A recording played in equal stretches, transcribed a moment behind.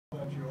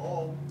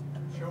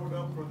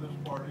this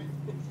party.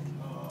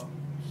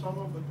 Some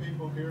of the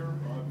people here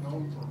I've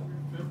known for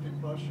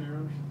 50+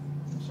 years,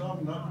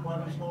 some not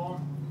quite as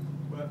long,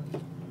 but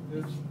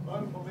it's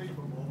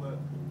unbelievable that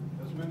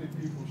as many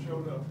people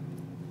showed up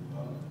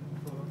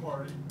for the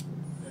party,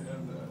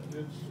 and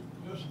it's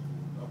just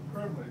a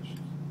privilege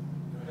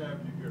to have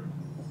you here.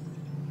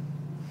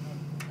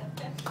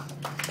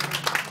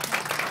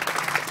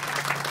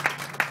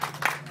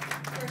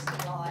 First of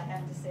all, I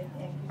have to say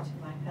thank you to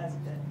my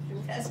husband who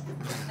has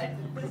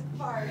provided this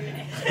party.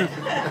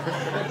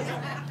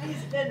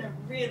 He's been a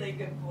really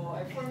good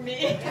boy for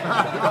me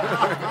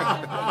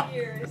for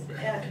years,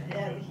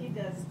 and he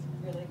does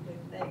really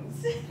good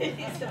things.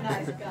 He's a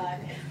nice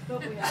guy.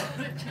 But we are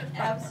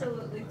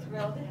absolutely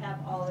thrilled to have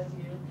all of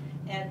you.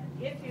 And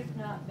if you've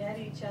not met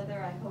each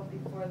other, I hope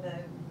before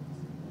the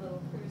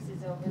little cruise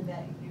is over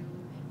that you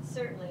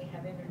certainly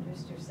have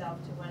introduced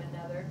yourself to one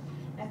another.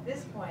 At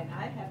this point,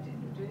 I have to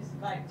introduce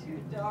my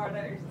two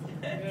daughters,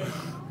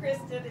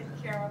 Kristen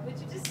and Carol. Would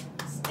you just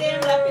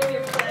stand up in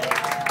your place?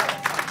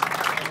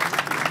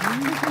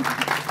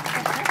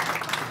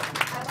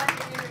 I'd like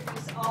to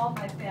introduce all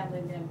my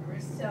family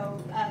members. So,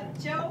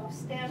 Joe,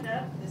 stand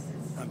up. This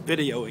is... I'm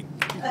videoing.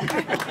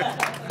 Okay.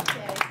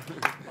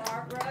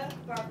 Barbara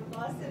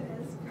Lawson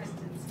is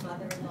Kristen's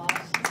mother-in-law.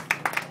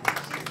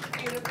 She's a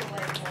beautiful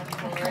lady on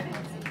board.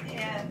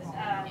 And,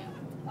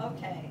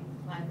 okay,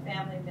 my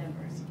family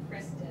members.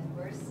 Kristen,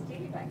 where's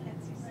Steve? I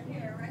can't see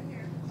Steve. Right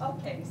here.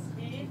 Okay,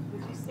 Steve,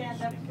 would you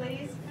stand up,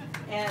 please?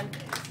 And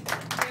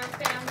their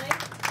family,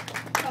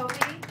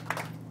 Cody,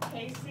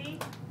 Casey,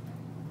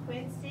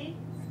 Quincy,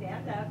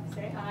 stand up,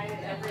 say hi to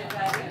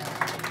everybody.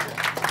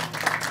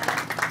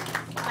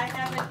 I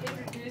haven't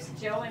introduced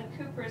Joe and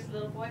Cooper's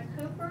little boy.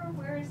 Cooper,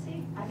 where is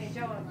he? I mean,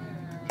 Joe and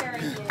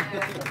Carrie's little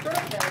boy. Cooper,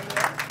 there he is.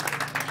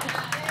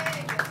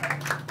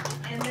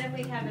 And then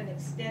we have an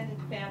extended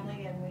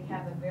family, and we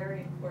have a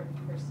very important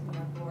person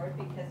on board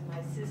because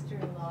my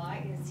sister-in-law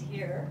is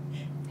here,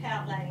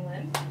 Pat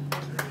Langland.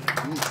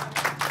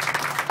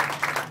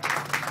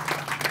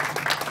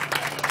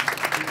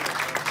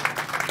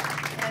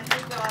 And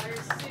her daughter,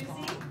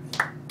 Susie.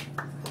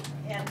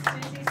 And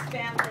Susie's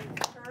family,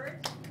 Kurt.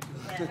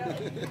 And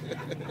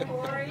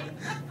Corey.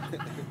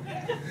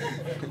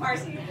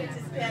 Marcy, you get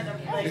to stand up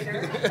later.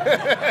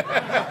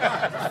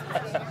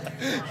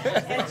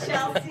 And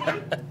Chelsea.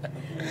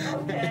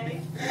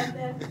 Okay. And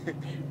then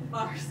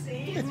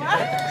Marcy.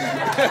 Marcy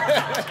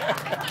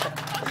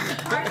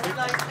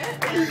likes to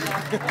stand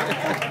up.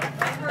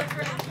 And her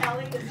friend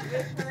Kelly is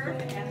with her,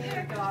 and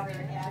her daughter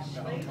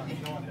Ashley.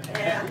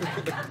 And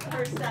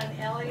her son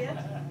Elliot.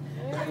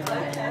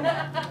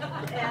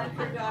 And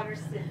her daughter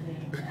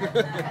Sydney.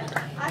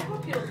 I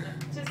hope you'll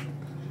just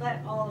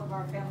let all of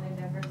our family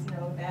members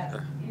know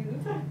that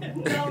you've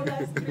known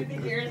us through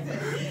the years.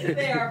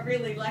 They are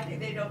really lucky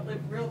they don't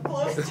live real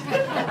close to us.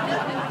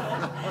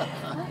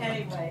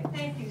 Anyway,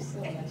 thank you so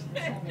much for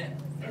coming.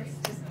 It's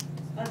just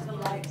a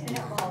delight to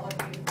have all of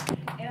you.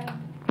 And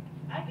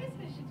I guess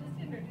we should just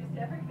introduce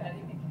everybody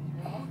because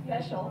you're all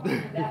special.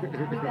 Would that be the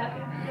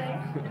thing?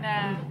 I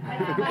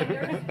have my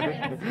nurse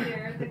friends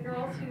here, the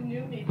girls who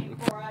knew me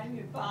before I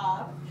knew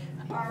Bob,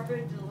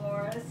 Barbara,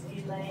 Dolores,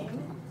 Elaine.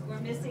 We're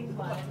missing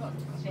one,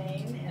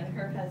 Jane and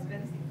her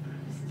husband.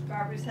 This is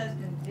Barbara's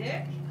husband,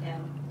 Dick,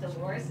 and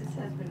Dolores'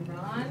 husband,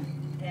 Ron,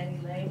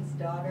 and Elaine's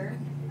daughter,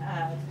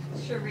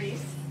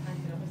 Charisse. I'm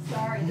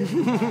sorry, this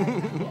is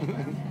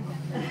hard.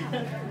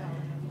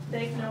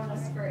 They've known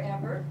us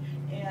forever,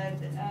 and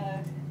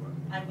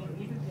I mean,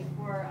 even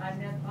before I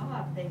met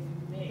Bob, they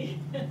knew me.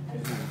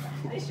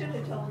 They should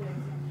have told me.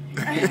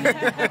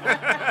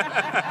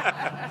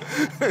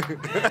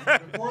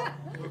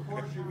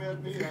 Before she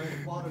met me, I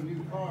bought a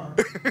new car,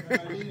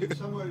 and I needed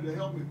somebody to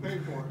help me pay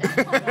for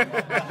it.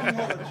 I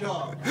had a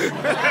job.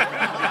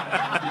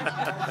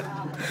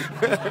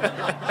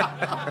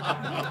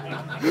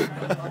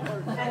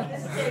 At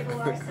this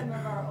table are some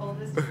of our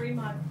oldest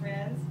Fremont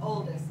friends.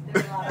 Oldest.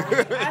 There are a lot of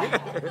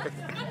older.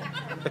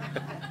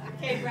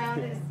 Kay Brown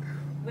is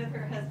with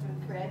her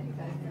husband Fred. You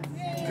guys know.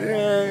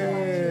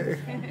 Yay!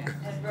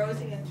 And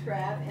Rosie and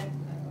Trav. And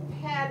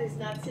Pat is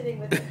not sitting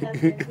with her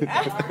husband. He's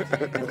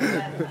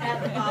Pat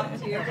and Bob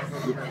Tears.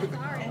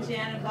 And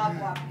Jan and Bob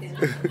Watkins.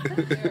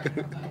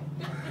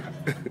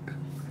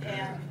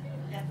 And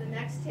at the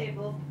next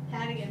table,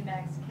 Patty and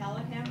Max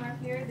Callahan are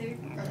here. They're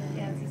from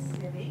Kansas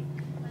City.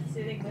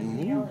 Sitting with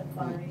Neil and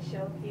Barney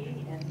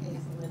Shoki and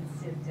Hazel and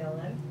Sid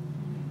Dillon.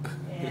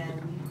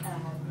 And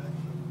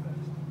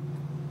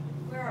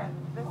where are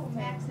oh,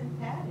 Max and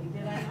Patty?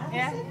 Did I not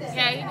say that?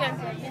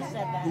 Yeah, you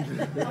said that.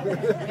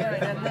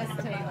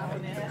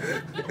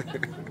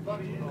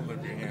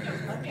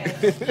 Okay.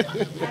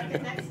 At the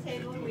next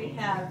table we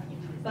have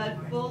Bud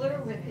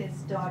Fuller with his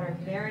daughter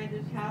Mary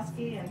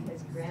Lukowski and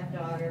his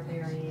granddaughter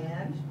Mary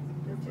Ann.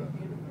 The two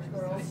beautiful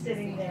girls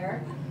sitting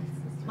there.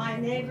 My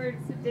neighbor,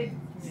 Dick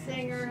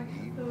Singer,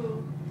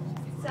 who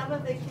some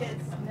of the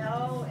kids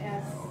know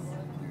as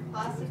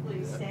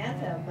possibly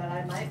Santa, but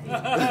I might be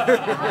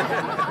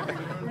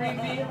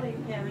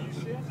revealing him.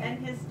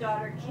 And his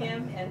daughter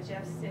Kim and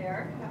Jeff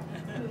Sayre,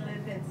 who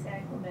live in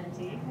San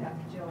Clemente, have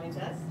joined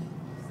us.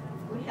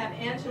 We have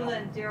Angela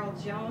and Daryl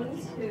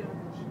Jones, who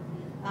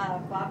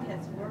Bob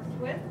has worked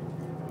with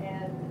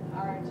and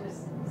are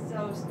just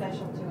so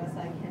special to us,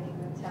 I can't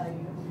even tell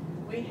you.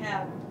 We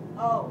have,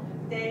 oh,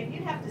 Dave,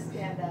 you have to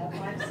stand up,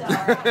 I'm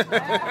sorry.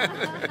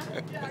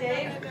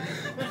 Dave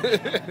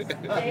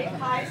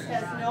Heiss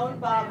has known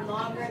Bob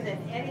longer than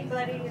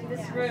anybody in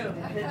this room.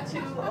 The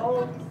two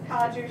old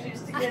codgers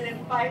used to get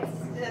in fights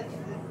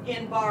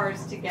in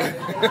bars together.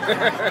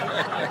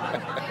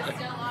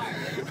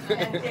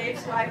 And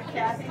Dave's wife,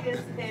 Kathy,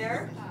 is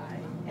there.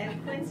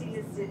 And Quincy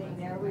is sitting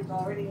there. We've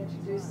already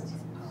introduced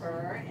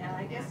her. And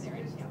I guess,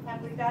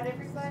 have we got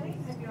everybody?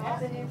 Have you all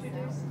been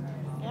introduced?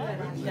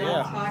 Good. I'm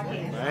done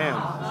talking.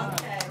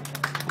 Okay.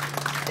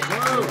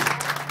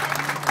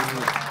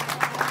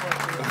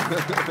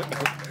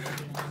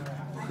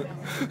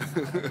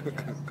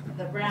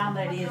 The brown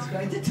lady is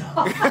going to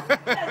talk.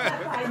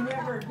 I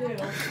never do.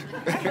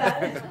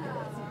 But,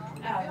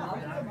 I'll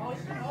get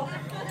emotional.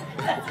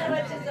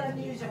 Which is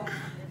unusual.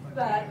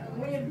 But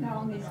we've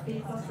known these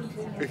people since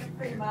we were in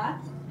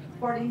Fremont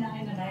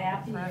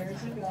 49.5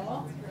 years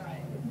ago.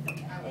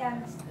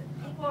 And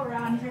people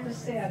around here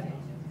said,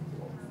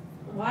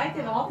 why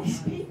did all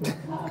these people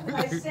come? And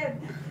I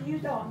said, you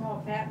don't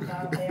know Pat and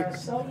Bob, they are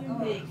so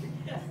unique.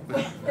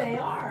 They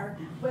are.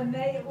 When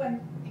there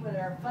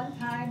are fun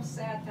times,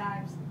 sad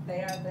times,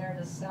 they are there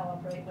to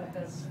celebrate with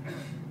us.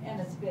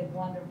 And it's been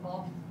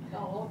wonderful the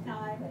whole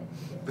time.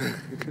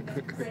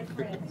 And great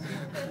friends.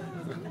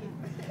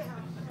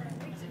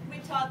 We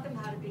taught them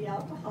how to be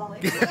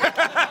alcoholics.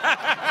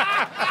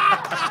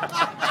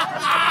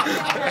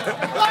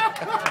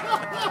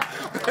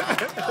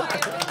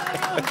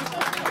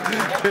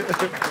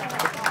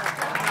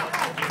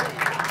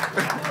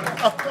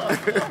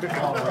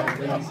 All right,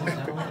 ladies and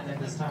gentlemen, and at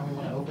this time we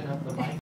want to open up the mic.